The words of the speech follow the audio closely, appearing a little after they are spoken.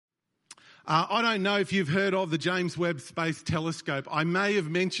I don't know if you've heard of the James Webb Space Telescope. I may have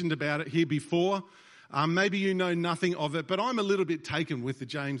mentioned about it here before. Maybe you know nothing of it, but I'm a little bit taken with the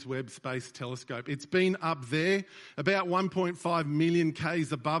James Webb Space Telescope. It's been up there, about 1.5 million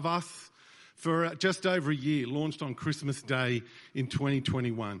k's above us for just over a year, launched on Christmas Day in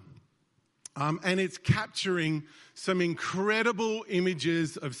 2021. And it's capturing some incredible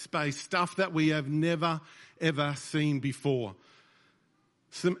images of space, stuff that we have never, ever seen before.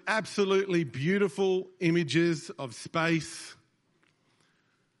 Some absolutely beautiful images of space.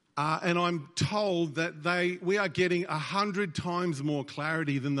 And I'm told that we are getting 100 times more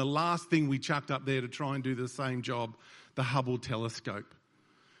clarity than the last thing we chucked up there to try and do the same job, the Hubble telescope.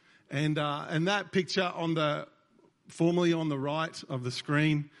 And that picture formerly on the right of the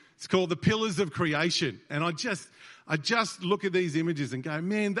screen, it's called the Pillars of Creation. And I just look at these images and go,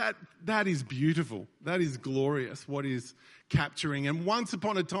 man, that is beautiful. That is glorious, what is capturing. And once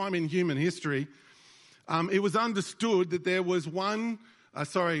upon a time in human history, it was understood that there was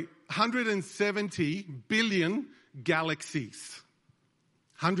 170 billion galaxies.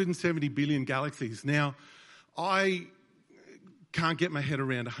 170 billion galaxies. Now, I can't get my head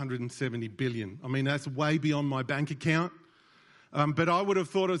around 170 billion. I mean, that's way beyond my bank account. But I would have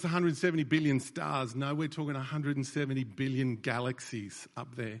thought it was 170 billion stars. No, we're talking 170 billion galaxies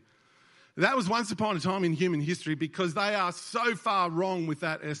up there. That was once upon a time in human history, because they are so far wrong with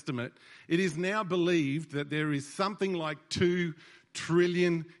that estimate. It is now believed that there is something like 2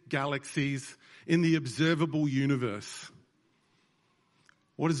 trillion galaxies in the observable universe.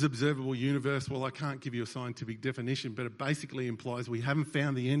 What is observable universe? Well, I can't give you a scientific definition, but it basically implies we haven't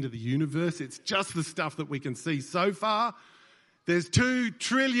found the end of the universe. It's just the stuff that we can see so far. There's 2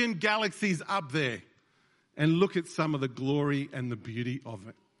 trillion galaxies up there. And look at some of the glory and the beauty of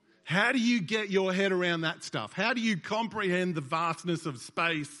it. How do you get your head around that stuff? How do you comprehend the vastness of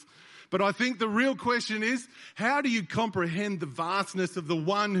space? But I think the real question is, how do you comprehend the vastness of the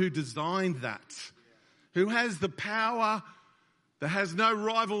one who designed that? Who has the power that has no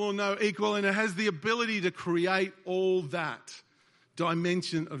rival or no equal, and it has the ability to create all that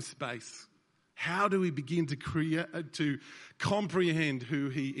dimension of space. How do we begin to comprehend who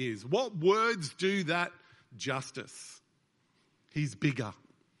he is? What words do that justice? He's bigger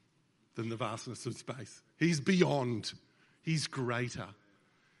than the vastness of space. He's beyond. He's greater.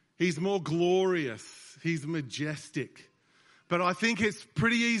 He's more glorious. He's majestic. But I think it's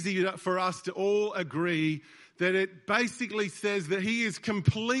pretty easy for us to all agree that it basically says that he is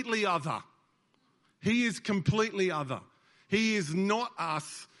completely other. He is completely other. He is not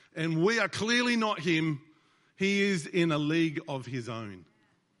us, and we are clearly not him. He is in a league of his own.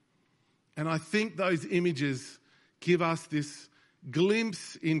 And I think those images give us this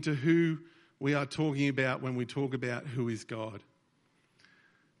glimpse into who we are talking about when we talk about who is God.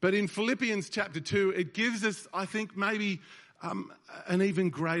 But in Philippians chapter 2, it gives us, I think, maybe an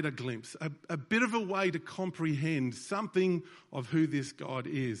even greater glimpse, a bit of a way to comprehend something of who this God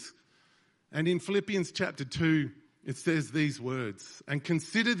is. And in Philippians chapter 2, it says these words, "And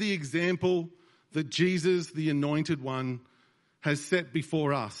consider the example that Jesus, the Anointed One, has set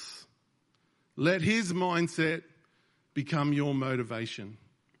before us. Let his mindset become your motivation.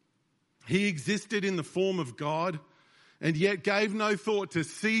 He existed in the form of God and yet gave no thought to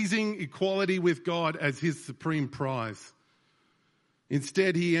seizing equality with God as his supreme prize.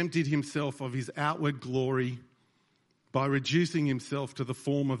 Instead, he emptied himself of his outward glory by reducing himself to the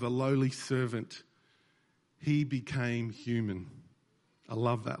form of a lowly servant. He became human." I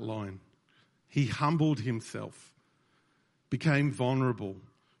love that line. He humbled himself, became vulnerable,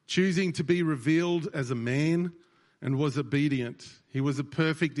 choosing to be revealed as a man, and was obedient. He was a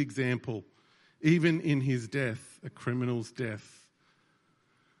perfect example, even in his death, a criminal's death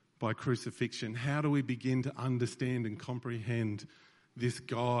by crucifixion. How do we begin to understand and comprehend this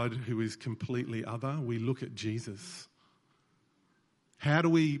God who is completely other? We look at Jesus. How do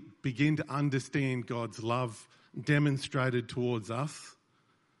we begin to understand God's love demonstrated towards us?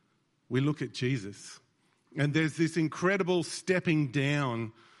 We look at Jesus. And there's this incredible stepping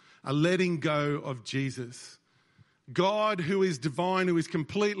down, a letting go of Jesus. God, who is divine, who is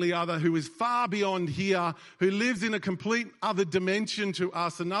completely other, who is far beyond here, who lives in a complete other dimension to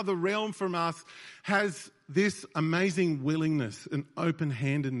us, another realm from us, has this amazing willingness and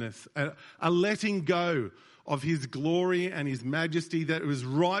open-handedness, a letting go of his glory and his majesty that was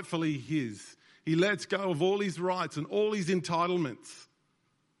rightfully his. He lets go of all his rights and all his entitlements,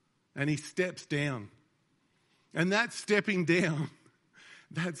 and he steps down. And that stepping down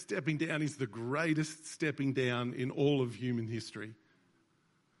is the greatest stepping down in all of human history.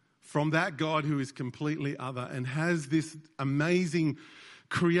 From that God who is completely other and has this amazing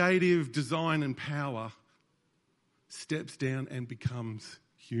creative design and power, steps down and becomes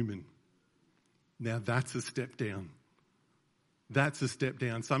human. Now that's a step down. That's a step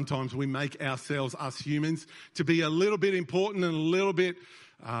down. Sometimes we make ourselves, us humans, to be a little bit important and a little bit,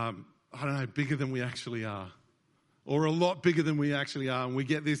 bigger than we actually are. Or a lot bigger than we actually are. And we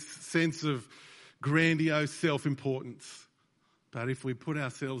get this sense of grandiose self-importance. But if we put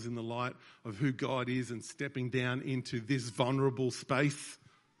ourselves in the light of who God is and stepping down into this vulnerable space,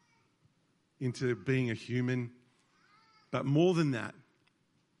 into being a human, but more than that,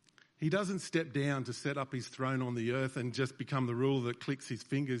 he doesn't step down to set up his throne on the earth and just become the ruler that clicks his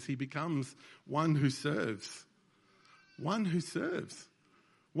fingers. He becomes one who serves. One who serves.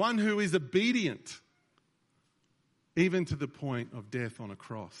 One who is obedient, even to the point of death on a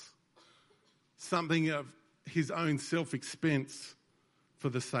cross. Something of his own self-expense for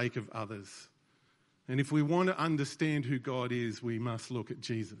the sake of others. And if we want to understand who God is, we must look at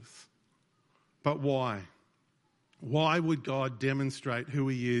Jesus. But why? Why would God demonstrate who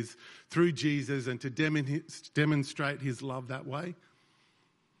he is through Jesus and to demonstrate his love that way?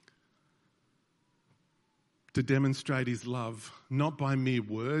 To demonstrate his love, not by mere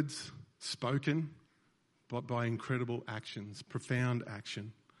words spoken, but by incredible actions, profound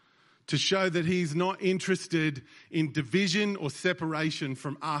action. To show that he's not interested in division or separation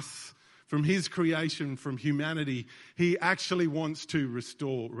from us, from his creation, from humanity. He actually wants to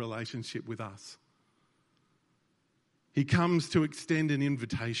restore relationship with us. He comes to extend an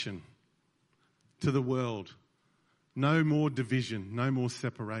invitation to the world. No more division, no more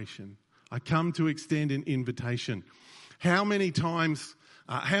separation. I come to extend an invitation. How many times,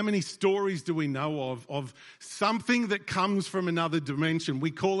 how many stories do we know of something that comes from another dimension?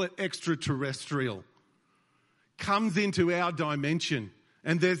 We call it extraterrestrial. Comes into our dimension.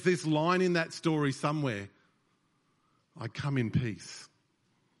 And there's this line in that story somewhere. I come in peace.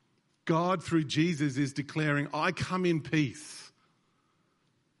 God, through Jesus, is declaring, I come in peace.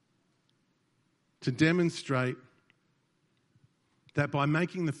 To demonstrate that by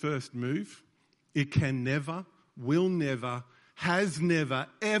making the first move, it can never, will never, has never,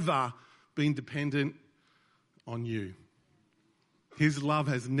 ever been dependent on you. His love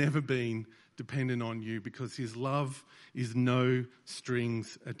has never been dependent on you because his love is no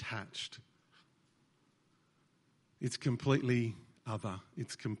strings attached. It's completely other.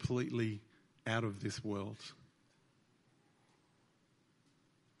 It's completely out of this world.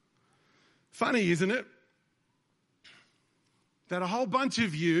 Funny, isn't it? That a whole bunch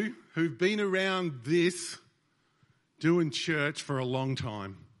of you who've been around this doing church for a long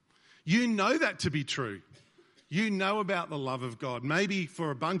time, you know that to be true. You know about the love of God. Maybe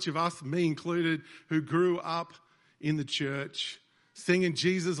for a bunch of us, me included, who grew up in the church, singing,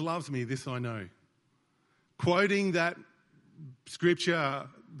 Jesus loves me, this I know. Quoting that scripture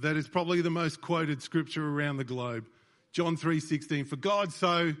that is probably the most quoted scripture around the globe. John 3:16, for God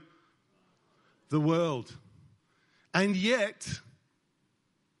so the world. And yet,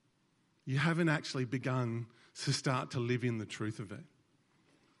 you haven't actually begun to start to live in the truth of it.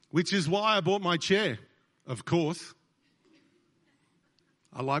 Which is why I bought my chair, of course.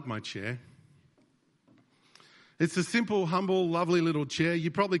 I like my chair. It's a simple, humble, lovely little chair. You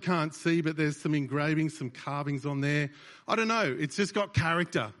probably can't see, but there's some engravings, some carvings on there. I don't know. It's just got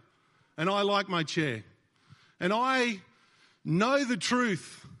character. And I like my chair. And I know the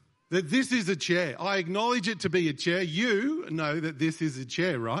truth that this is a chair. I acknowledge it to be a chair. You know that this is a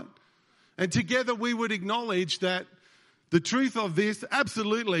chair, right? And together we would acknowledge that the truth of this,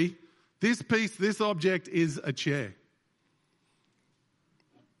 absolutely, this piece, this object is a chair.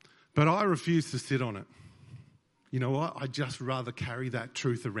 But I refuse to sit on it. You know what? I'd just rather carry that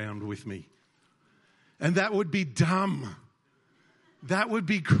truth around with me. And that would be dumb. That would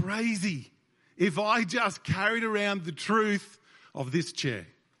be crazy if I just carried around the truth of this chair.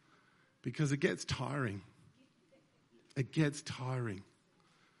 Because it gets tiring. It gets tiring.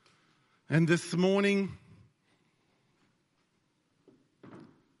 And this morning,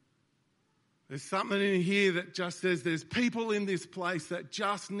 there's something in here that just says there's people in this place that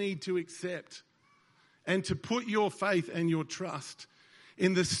just need to accept and to put your faith and your trust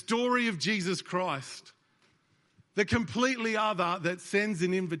in the story of Jesus Christ, the completely other that sends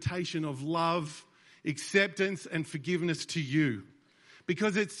an invitation of love, acceptance, and forgiveness to you.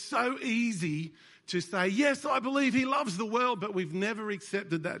 Because it's so easy to say, yes, I believe he loves the world, but we've never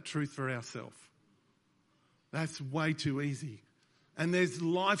accepted that truth for ourselves. That's way too easy. And there's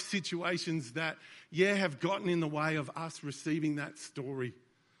life situations that, have gotten in the way of us receiving that story.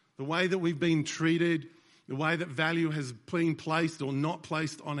 The way that we've been treated, the way that value has been placed or not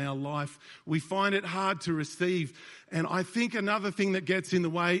placed on our life, we find it hard to receive. And I think another thing that gets in the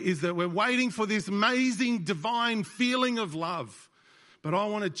way is that we're waiting for this amazing divine feeling of love. But I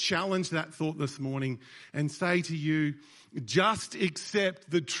want to challenge that thought this morning and say to you, just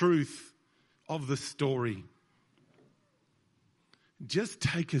accept the truth of the story. Just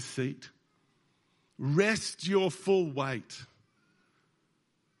take a seat. Rest your full weight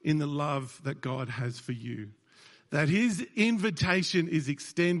in the love that God has for you. That his invitation is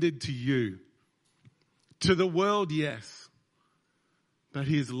extended to you. To the world, yes. But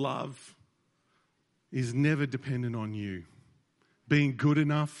his love is never dependent on you. Being good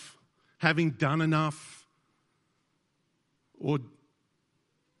enough, having done enough, or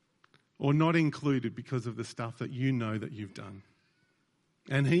not included because of the stuff that you know that you've done.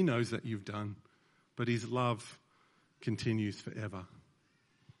 And he knows that you've done. But his love continues forever.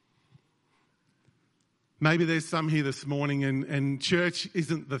 Maybe there's some here this morning and church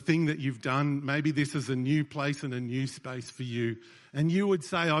isn't the thing that you've done. Maybe this is a new place and a new space for you. And you would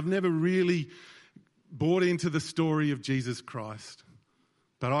say, I've never really bought into the story of Jesus Christ.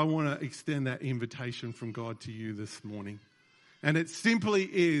 But I want to extend that invitation from God to you this morning. And it simply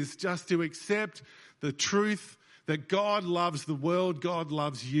is just to accept the truth that God loves the world, God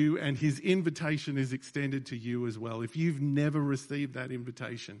loves you, and his invitation is extended to you as well. If you've never received that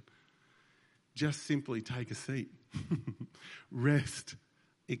invitation, just simply take a seat. Rest,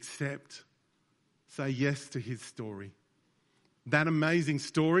 accept, say yes to his story. That amazing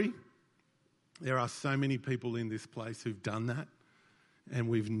story, there are so many people in this place who've done that, and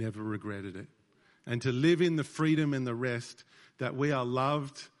we've never regretted it. And to live in the freedom and the rest that we are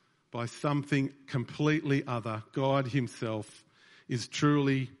loved by something completely other, God himself, is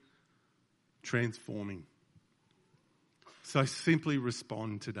truly transforming. So simply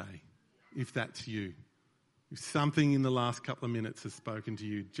respond today, if that's you. If something in the last couple of minutes has spoken to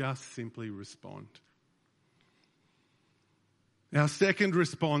you, just simply respond. Our second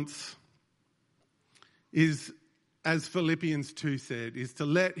response is, as Philippians 2 said, is to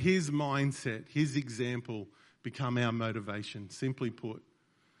let his mindset, his example, become our motivation. Simply put,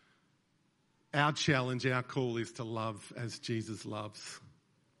 our challenge, our call is to love as Jesus loves.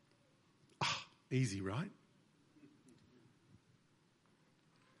 Oh, easy, right?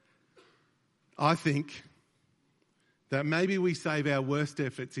 I think that maybe we save our worst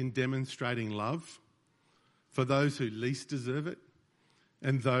efforts in demonstrating love for those who least deserve it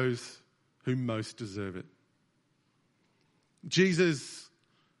and those who most deserve it. Jesus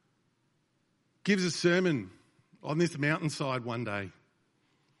gives a sermon on this mountainside one day.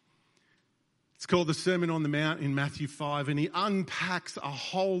 It's called the Sermon on the Mount in Matthew 5, and he unpacks a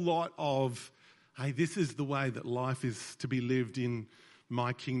whole lot of, hey, this is the way that life is to be lived in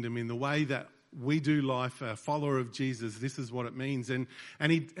my kingdom, in the way that we do life, a follower of Jesus, this is what it means. And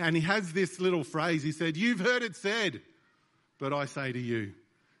he has this little phrase, he said, you've heard it said, but I say to you.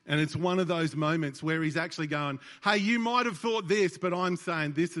 And it's one of those moments where he's actually going, hey, you might have thought this, but I'm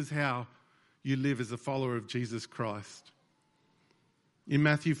saying this is how you live as a follower of Jesus Christ. In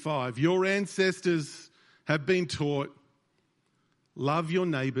Matthew 5, your ancestors have been taught, love your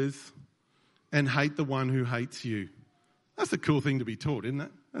neighbours and hate the one who hates you. That's a cool thing to be taught, isn't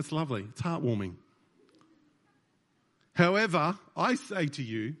it? That's lovely. It's heartwarming. However, I say to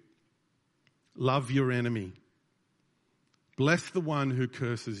you, love your enemy. Bless the one who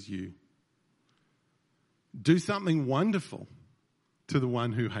curses you. Do something wonderful to the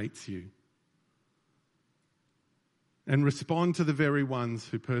one who hates you. And respond to the very ones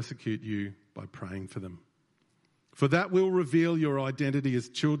who persecute you by praying for them. For that will reveal your identity as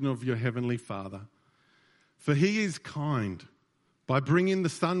children of your heavenly Father. For he is kind, by bringing the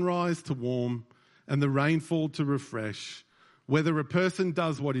sunrise to warm and the rainfall to refresh, whether a person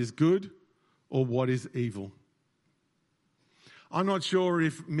does what is good or what is evil. I'm not sure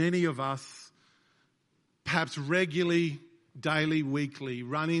if many of us, perhaps regularly, daily, weekly,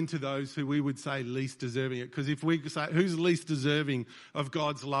 run into those who we would say least deserving it. Because if we say who's least deserving of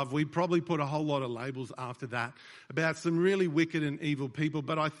God's love, we'd probably put a whole lot of labels after that about some really wicked and evil people.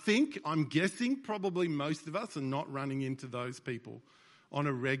 But I'm guessing probably most of us are not running into those people on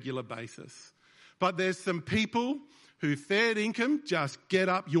a regular basis. But there's some people who fair income just get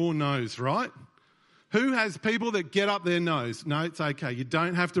up your nose, right? Who has people that get up their nose? No, it's okay. You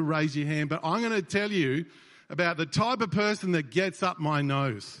don't have to raise your hand. But I'm going to tell you about the type of person that gets up my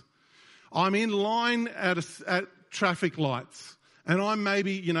nose. I'm in line at traffic lights, and I'm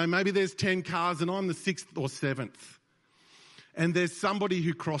maybe there's 10 cars, and I'm the 6th or 7th. And there's somebody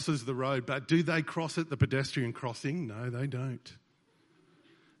who crosses the road, but do they cross at the pedestrian crossing? No, they don't.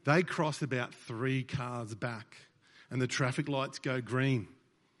 They cross about 3 cars back and the traffic lights go green.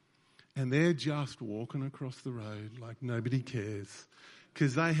 And they're just walking across the road like nobody cares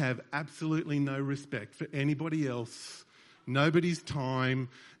because they have absolutely no respect for anybody else, nobody's time,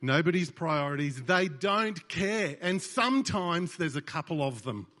 nobody's priorities. They don't care. And sometimes there's a couple of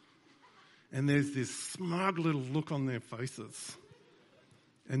them. And there's this smug little look on their faces.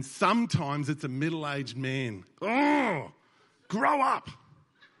 And sometimes it's a middle-aged man. Oh, grow up.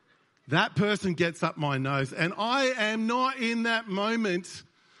 That person gets up my nose. And I am not in that moment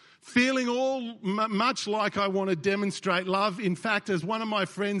feeling all much like I want to demonstrate love. In fact, as one of my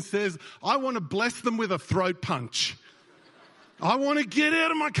friends says, I want to bless them with a throat punch. I want to get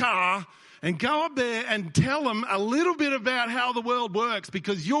out of my car and go up there and tell them a little bit about how the world works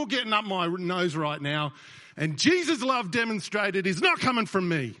because you're getting up my nose right now. And Jesus' love demonstrated is not coming from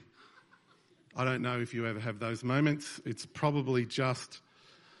me. I don't know if you ever have those moments. It's probably just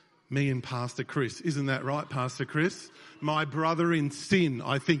me and Pastor Chris. Isn't that right, Pastor Chris? My brother in sin,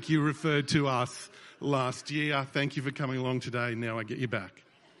 I think you referred to us last year. Thank you for coming along today. Now I get you back.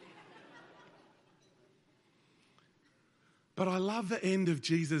 But I love the end of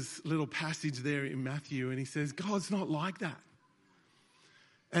Jesus' little passage there in Matthew, and he says, God's not like that.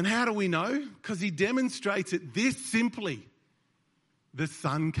 And how do we know? Because he demonstrates it this simply. The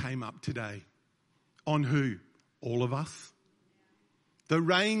sun came up today. On who? All of us. The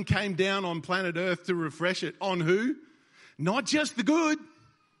rain came down on planet Earth to refresh it. On who? Not just the good.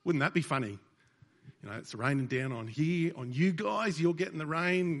 Wouldn't that be funny? You know, it's raining down on here, on you guys. You're getting the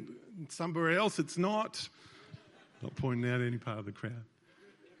rain. Somewhere else it's not. Not pointing out any part of the crowd.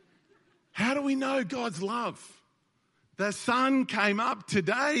 How do we know God's love? The sun came up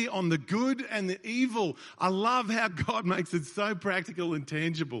today on the good and the evil. I love how God makes it so practical and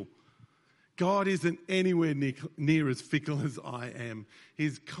tangible. God isn't anywhere near as fickle as I am.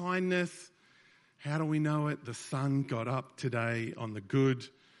 His kindness, how do we know it? The sun got up today on the good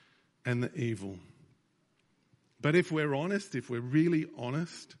and the evil. But if we're honest, if we're really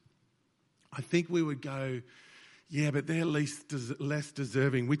honest, I think we would go, yeah, but they're less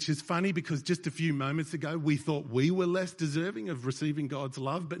deserving, which is funny because just a few moments ago we thought we were less deserving of receiving God's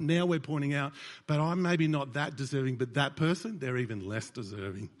love, but now we're pointing out, but I'm maybe not that deserving, but that person, they're even less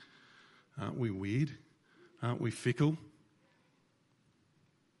deserving. Aren't we weird? Aren't we fickle?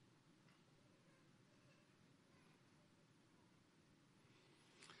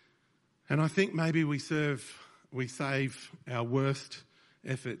 And I think maybe we save our worst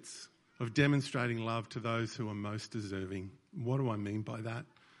efforts of demonstrating love to those who are most deserving. What do I mean by that?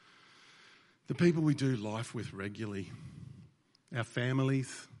 The people we do life with regularly. Our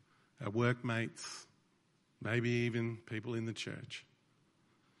families, our workmates, maybe even people in the church.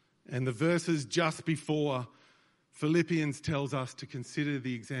 And the verses just before Philippians tells us to consider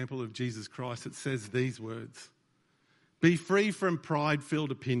the example of Jesus Christ, it says these words: be free from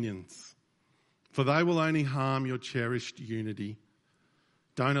pride-filled opinions, for they will only harm your cherished unity.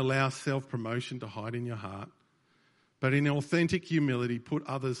 Don't allow self-promotion to hide in your heart, but in authentic humility, put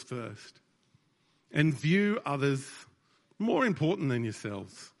others first and view others more important than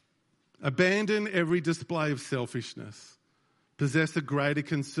yourselves. Abandon every display of selfishness. Possess a greater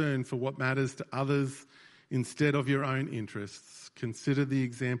concern for what matters to others instead of your own interests. Consider the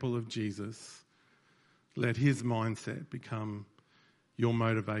example of Jesus. Let his mindset become your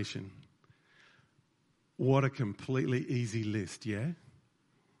motivation. What a completely easy list, yeah?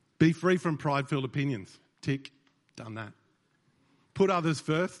 Be free from pride-filled opinions. Tick. Done that. Put others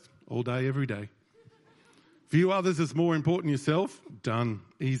first, all day, every day. View others as more important than yourself. Done.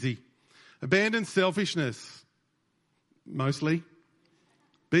 Easy. Abandon selfishness. Mostly.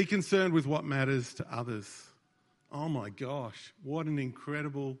 Be concerned with what matters to others. Oh my gosh, what an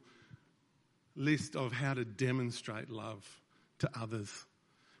incredible list of how to demonstrate love to others.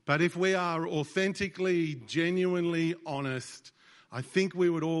 But if we are authentically, genuinely honest, I think we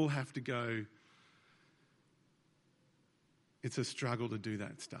would all have to go, it's a struggle to do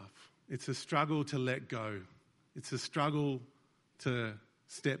that stuff. It's a struggle to let go. It's a struggle to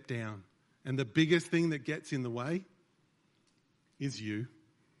step down. And the biggest thing that gets in the way is you,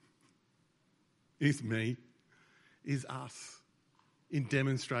 is me, is us in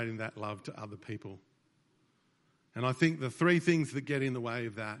demonstrating that love to other people. And I think the 3 things that get in the way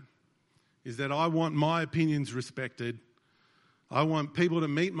of that is that I want my opinions respected, I want people to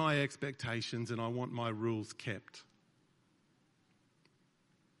meet my expectations, and I want my rules kept.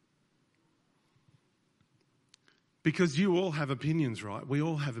 Because you all have opinions, right? We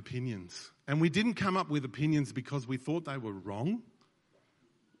all have opinions. And we didn't come up with opinions because we thought they were wrong.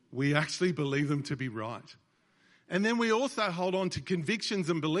 We actually believe them to be right. And then we also hold on to convictions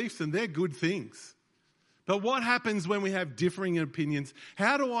and beliefs, and they're good things. But what happens when we have differing opinions?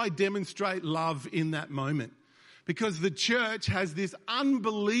 How do I demonstrate love in that moment? Because the church has this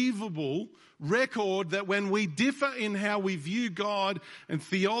unbelievable record that when we differ in how we view God and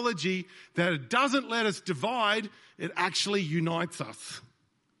theology, that it doesn't let us divide, it actually unites us.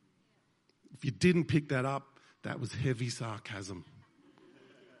 If you didn't pick that up, that was heavy sarcasm.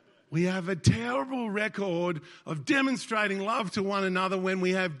 We have a terrible record of demonstrating love to one another when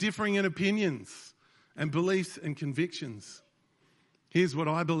we have differing opinions and beliefs and convictions. Here's what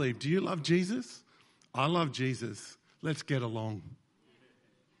I believe. Do you love Jesus? I love Jesus. Let's get along.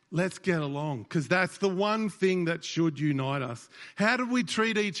 Let's get along, because that's the one thing that should unite us. How did we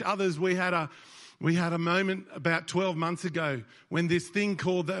treat each other? We had a moment about 12 months ago when this thing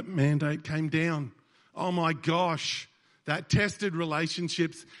called that mandate came down. Oh my gosh, that tested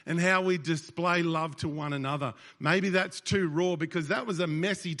relationships and how we display love to one another. Maybe that's too raw because that was a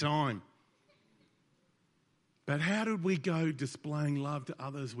messy time. But how did we go displaying love to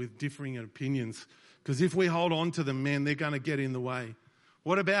others with differing opinions? Because if we hold on to them, man, they're going to get in the way.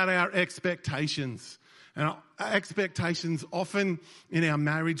 What about our expectations? And our expectations often in our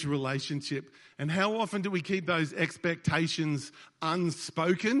marriage relationship. And how often do we keep those expectations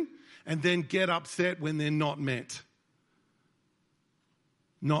unspoken and then get upset when they're not met?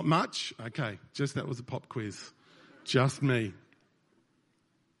 Not much? Okay, that was a pop quiz. Just me.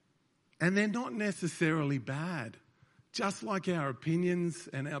 And they're not necessarily bad, just like our opinions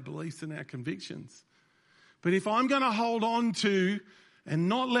and our beliefs and our convictions. But if I'm going to hold on to and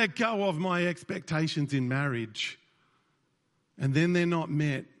not let go of my expectations in marriage, and then they're not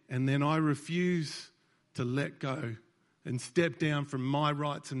met, and then I refuse to let go and step down from my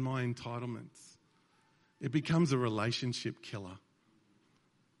rights and my entitlements, it becomes a relationship killer.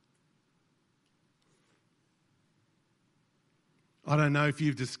 I don't know if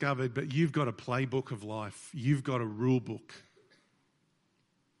you've discovered, but you've got a playbook of life. You've got a rule book.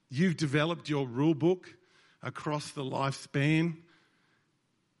 You've developed your rule book across the lifespan,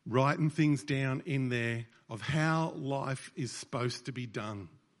 writing things down in there of how life is supposed to be done.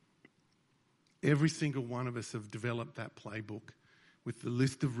 Every single one of us have developed that playbook with the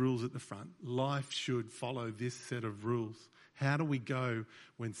list of rules at the front. Life should follow this set of rules. How do we go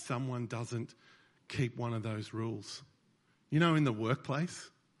when someone doesn't keep one of those rules? You know, in the workplace,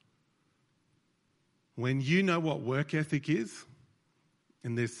 when you know what work ethic is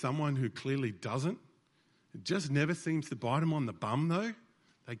and there's someone who clearly doesn't, it just never seems to bite them on the bum though.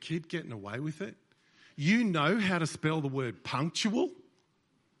 They keep getting away with it. You know how to spell the word punctual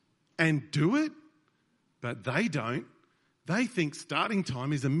and do it, but they don't. They think starting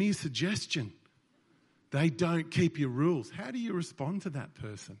time is a mere suggestion. They don't keep your rules. How do you respond to that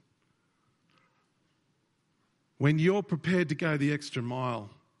person? When you're prepared to go the extra mile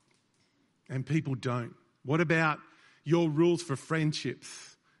and people don't, what about your rules for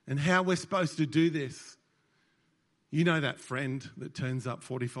friendships and how we're supposed to do this? You know that friend that turns up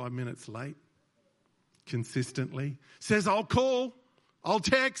 45 minutes late consistently, says, I'll call, I'll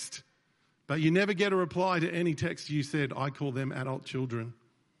text, but you never get a reply to any text you said. I call them adult children.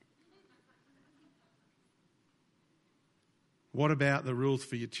 What about the rules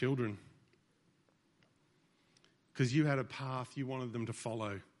for your children? Because you had a path you wanted them to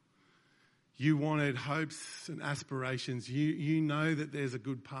follow. You wanted hopes and aspirations. You know that there's a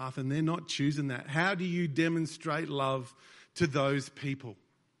good path and they're not choosing that. How do you demonstrate love to those people?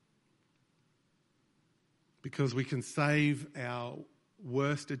 Because we can save our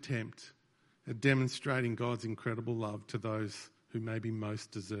worst attempt at demonstrating God's incredible love to those who maybe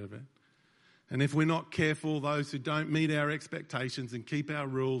most deserve it. And if we're not careful, those who don't meet our expectations and keep our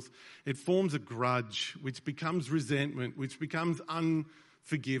rules, it forms a grudge, which becomes resentment, which becomes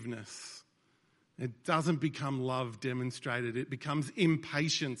unforgiveness. It doesn't become love demonstrated. It becomes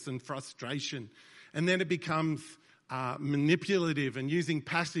impatience and frustration. And then it becomes manipulative and using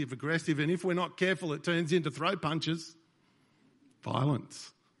passive aggressive. And if we're not careful, it turns into throat punches,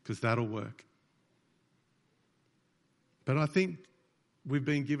 violence, because that'll work. But I think we've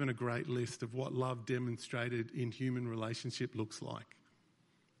been given a great list of what love demonstrated in human relationship looks like.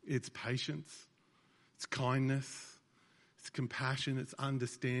 It's patience, it's kindness, it's compassion, it's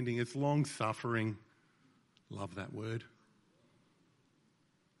understanding, it's long-suffering. Love that word.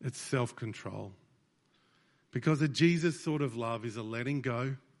 It's self-control. Because a Jesus sort of love is a letting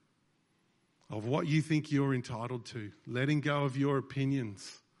go of what you think you're entitled to, letting go of your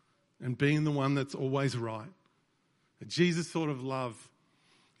opinions and being the one that's always right. A Jesus sort of love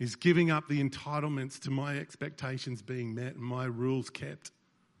is giving up the entitlements to my expectations being met and my rules kept.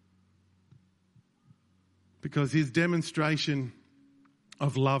 Because his demonstration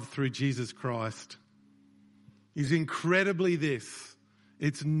of love through Jesus Christ is incredibly this: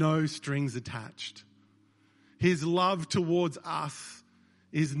 it's no strings attached. His love towards us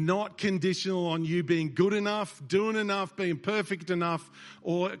is not conditional on you being good enough, doing enough, being perfect enough,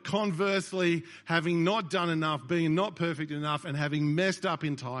 or conversely, having not done enough, being not perfect enough, and having messed up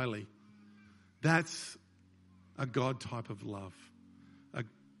entirely. That's a God type of love. A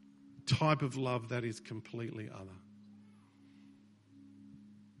type of love that is completely other.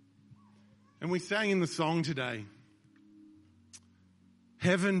 And we sang in the song today,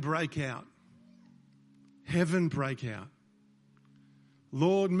 heaven break out. Heaven break out.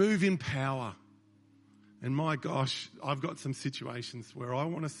 Lord, move in power. And my gosh, I've got some situations where I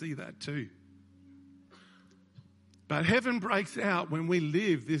want to see that too. But heaven breaks out when we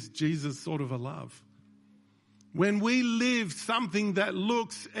live this Jesus sort of a love. When we live something that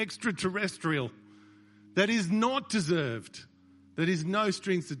looks extraterrestrial, that is not deserved, that is no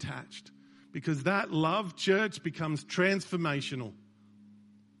strings attached. Because that love, church, becomes transformational.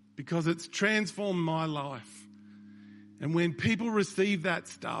 Because it's transformed my life. And when people receive that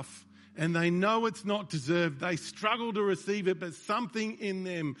stuff and they know it's not deserved, they struggle to receive it, but something in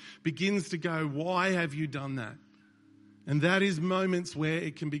them begins to go, why have you done that? And that is moments where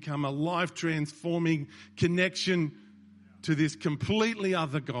it can become a life-transforming connection to this completely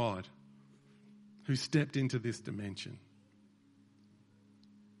other God who stepped into this dimension.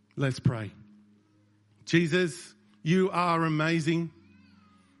 Let's pray. Jesus, you are amazing.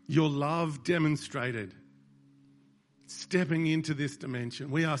 Your love demonstrated, stepping into this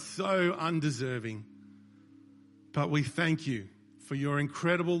dimension. We are so undeserving, but we thank you for your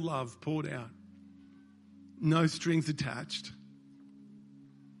incredible love poured out. No strings attached.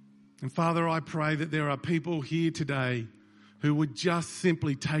 And Father, I pray that there are people here today who would just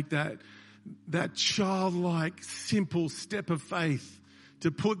simply take that childlike, simple step of faith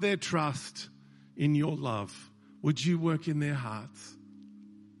to put their trust in your love. Would you work in their hearts?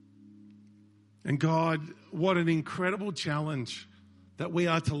 And God, what an incredible challenge that we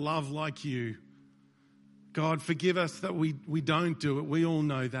are to love like you. God, forgive us that we don't do it. We all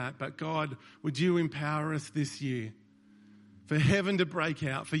know that. But God, would you empower us this year for heaven to break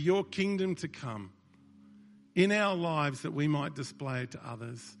out, for your kingdom to come in our lives that we might display it to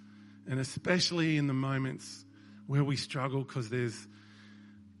others. And especially in the moments where we struggle because there's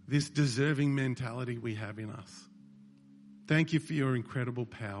this deserving mentality we have in us. Thank you for your incredible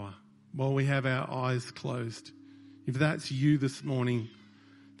power. While we have our eyes closed, if that's you this morning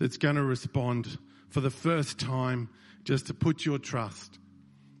that's going to respond for the first time, just to put your trust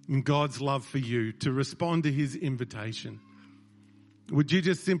in God's love for you, to respond to his invitation, would you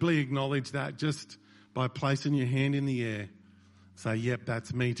just simply acknowledge that just by placing your hand in the air? Say, yep,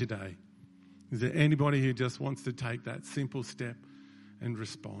 that's me today. Is there anybody who just wants to take that simple step and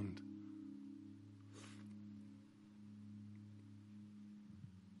respond?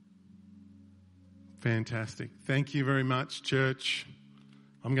 Fantastic. Thank you very much, church.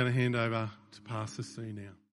 I'm going to hand over to Pastor Sue now.